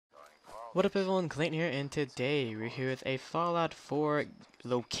What up everyone, Clayton here, and today we're here with a Fallout 4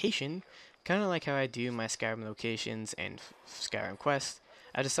 location, kind of like how I do my Skyrim locations and Skyrim quests.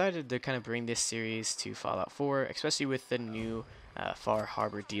 I decided to kind of bring this series to Fallout 4, especially with the new Far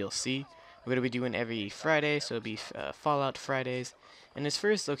Harbor DLC. We're going to be doing every Friday, so it'll be Fallout Fridays, and this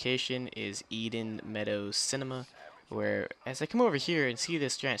first location is Eden Meadows Cinema, where as I come over here and see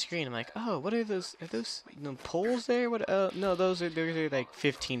this giant screen, I'm like, oh, what are those? Are those poles there? What? No, those are like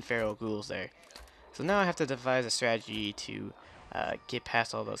 15 feral ghouls there. So now I have to devise a strategy to get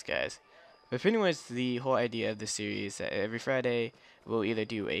past all those guys. But pretty much the whole idea of this series is that every Friday we'll either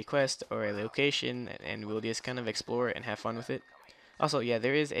do a quest or a location, and we'll just kind of explore it and have fun with it. Also, yeah,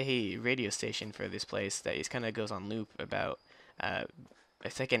 there is a radio station for this place that just kind of goes on loop about. Uh,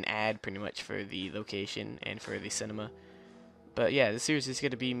 it's like an ad pretty much for the location and for the cinema. But yeah, this series is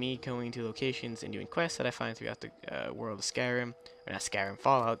going to be me going to locations and doing quests that I find throughout the world of Skyrim. Or not Skyrim,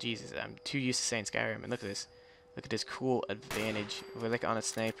 Fallout, Jesus, I'm too used to saying Skyrim. And look at this. Look at this cool advantage. We're like on a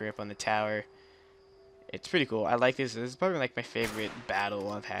sniper up on the tower. It's pretty cool. I like this. This is probably like my favorite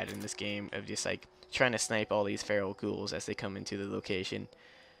battle I've had in this game of just like trying to snipe all these feral ghouls as they come into the location.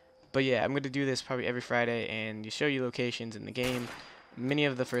 But yeah, I'm going to do this probably every Friday and just show you locations in the game. Many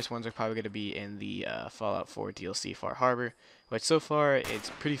of the first ones are probably going to be in the Fallout 4 DLC Far Harbor, but so far it's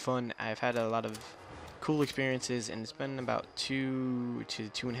pretty fun. I've had a lot of cool experiences, and it's been about 2 to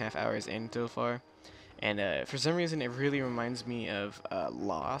 2.5 hours in so far. And for some reason, it really reminds me of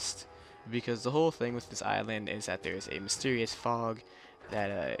Lost, because the whole thing with this island is that there's a mysterious fog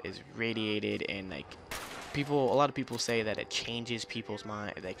that is radiated, and like a lot of people say that it changes people's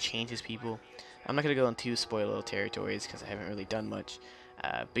mind, like changes people. I'm not gonna go into spoiler territories because I haven't really done much,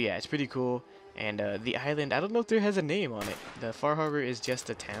 but yeah, it's pretty cool. And the island, I don't know if there has a name on it. The Far Harbor is just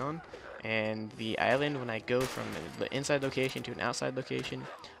a town, and the island, when I go from the inside location to an outside location,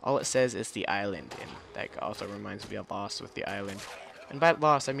 all it says is the island, and that also reminds me of Lost with the island. And by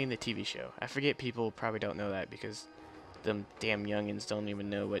Lost, I mean the TV show. I forget people probably don't know that because them damn youngins don't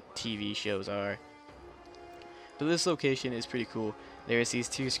even know what TV shows are. But this location is pretty cool. There's these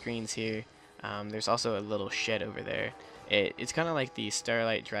two screens here. There's also a little shed over there. It's kind of like the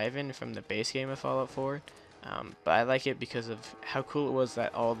Starlight Drive-In from the base game of Fallout 4. But I like it because of how cool it was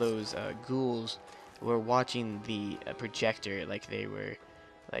that all those ghouls were watching the projector, like they were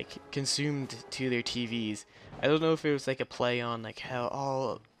like consumed to their TVs. I don't know if it was like a play on like how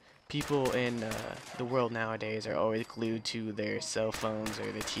all people in the world nowadays are always glued to their cell phones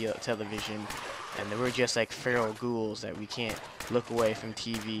or their television, and we're just like feral ghouls that we can't look away from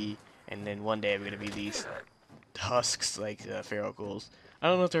TV, and then one day we're gonna be these husks like feral ghouls. I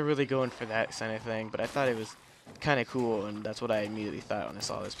don't know if they're really going for that kind of thing, but I thought it was kind of cool, and that's what I immediately thought when I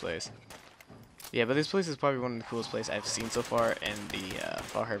saw this place. Yeah, but this place is probably one of the coolest places I've seen so far in the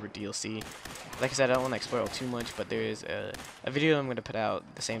Far Harbor DLC. Like I said, I don't want to spoil too much, but there is a video I'm going to put out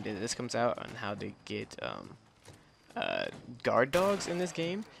the same day that this comes out on how to get guard dogs in this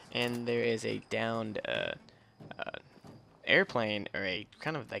game, and there is a downed airplane, or a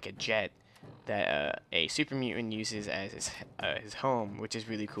kind of like a jet, that a super mutant uses as his home, which is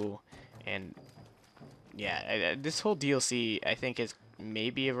really cool. And yeah, this whole DLC I think is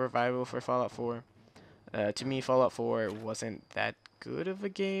maybe a revival for Fallout 4. To me, Fallout 4 wasn't that good of a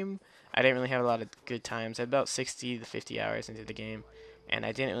game. I didn't really have a lot of good times. I had about 60 to 50 hours into the game, and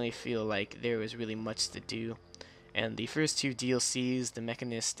I didn't really feel like there was really much to do. And the first two DLCs, the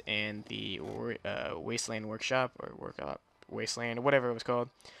Mechanist and the Wasteland Workshop, or Wasteland, or whatever it was called,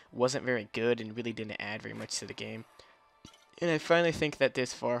 wasn't very good and really didn't add very much to the game. And I finally think that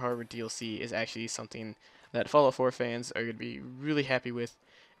this Far Harbor DLC is actually something that Fallout 4 fans are going to be really happy with,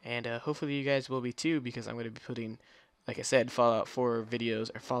 and hopefully you guys will be too, because I'm going to be putting, like I said, Fallout 4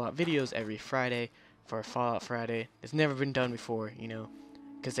 videos, or Fallout videos every Friday for Fallout Friday. It's never been done before, you know,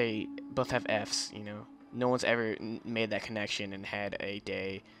 because they both have Fs, you know. No one's ever made that connection and had a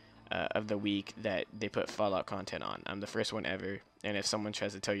day of the week that they put Fallout content on. I'm the first one ever, and if someone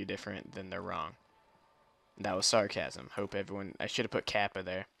tries to tell you different, then they're wrong. That was sarcasm. Hope everyone... I should have put Kappa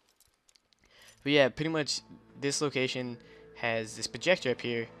there. But yeah, pretty much this location has this projector up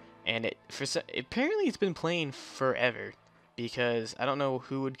here, and apparently it's been playing forever, because I don't know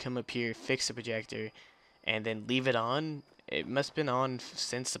who would come up here, fix the projector, and then leave it on. It must have been on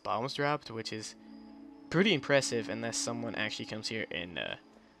since the bombs dropped, which is pretty impressive, unless someone actually comes here and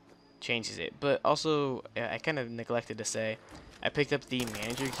changes it. But also, I kind of neglected to say, I picked up the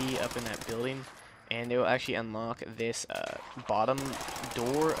manager key up in that building, and it will actually unlock this bottom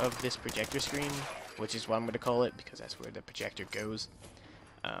door of this projector screen, which is what I'm going to call it, because that's where the projector goes.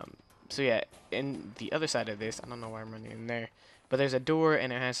 So yeah, in the other side of this, I don't know why I'm running in there, But there's a door,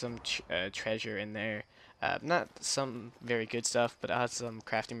 and it has some treasure in there. Not some very good stuff, but it has some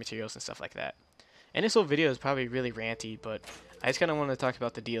crafting materials and stuff like that. And this whole video is probably really ranty, but I just kind of wanted to talk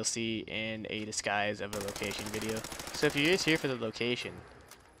about the DLC in a disguise of a location video. So if you're just here for the location,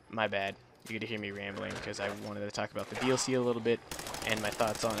 my bad. You're going to hear me rambling because I wanted to talk about the DLC a little bit and my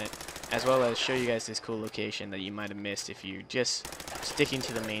thoughts on it, as well as show you guys this cool location that you might have missed if you're just sticking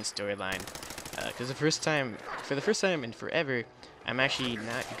to the main storyline. Because for the first time in forever, I'm actually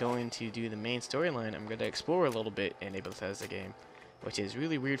not going to do the main storyline. I'm going to explore a little bit in a Bethesda game, which is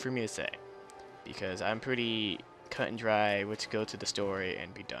really weird for me to say, because I'm pretty cut and dry with to go to the story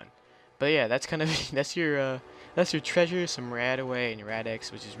and be done. But yeah, that's kind of that's your treasure, some Radaway and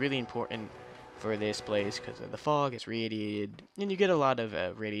Radex, which is really important for this place because of the fog. It's radiated, and you get a lot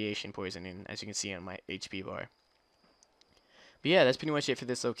of radiation poisoning, as you can see on my HP bar. But yeah, that's pretty much it for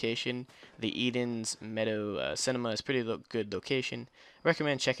this location. The Eden's Meadows Cinema is pretty good location.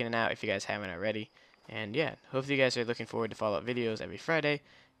 Recommend checking it out if you guys haven't already. And yeah, hopefully you guys are looking forward to follow-up videos every Friday.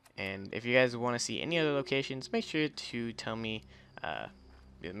 And if you guys want to see any other locations, make sure to tell me. And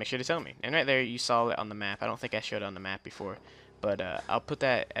right there, you saw it on the map. I don't think I showed it on the map before, but I'll put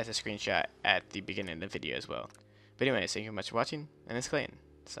that as a screenshot at the beginning of the video as well. But anyways, thank you very much for watching, and it's Clayton,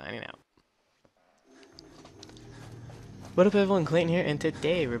 signing out. What up everyone, Clayton here, and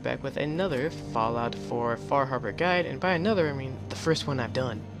today we're back with another Fallout 4 Far Harbor guide, and by another I mean the first one I've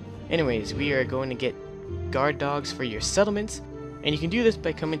done. Anyways, we are going to get guard dogs for your settlements, and you can do this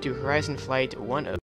by coming to Horizon Flight 1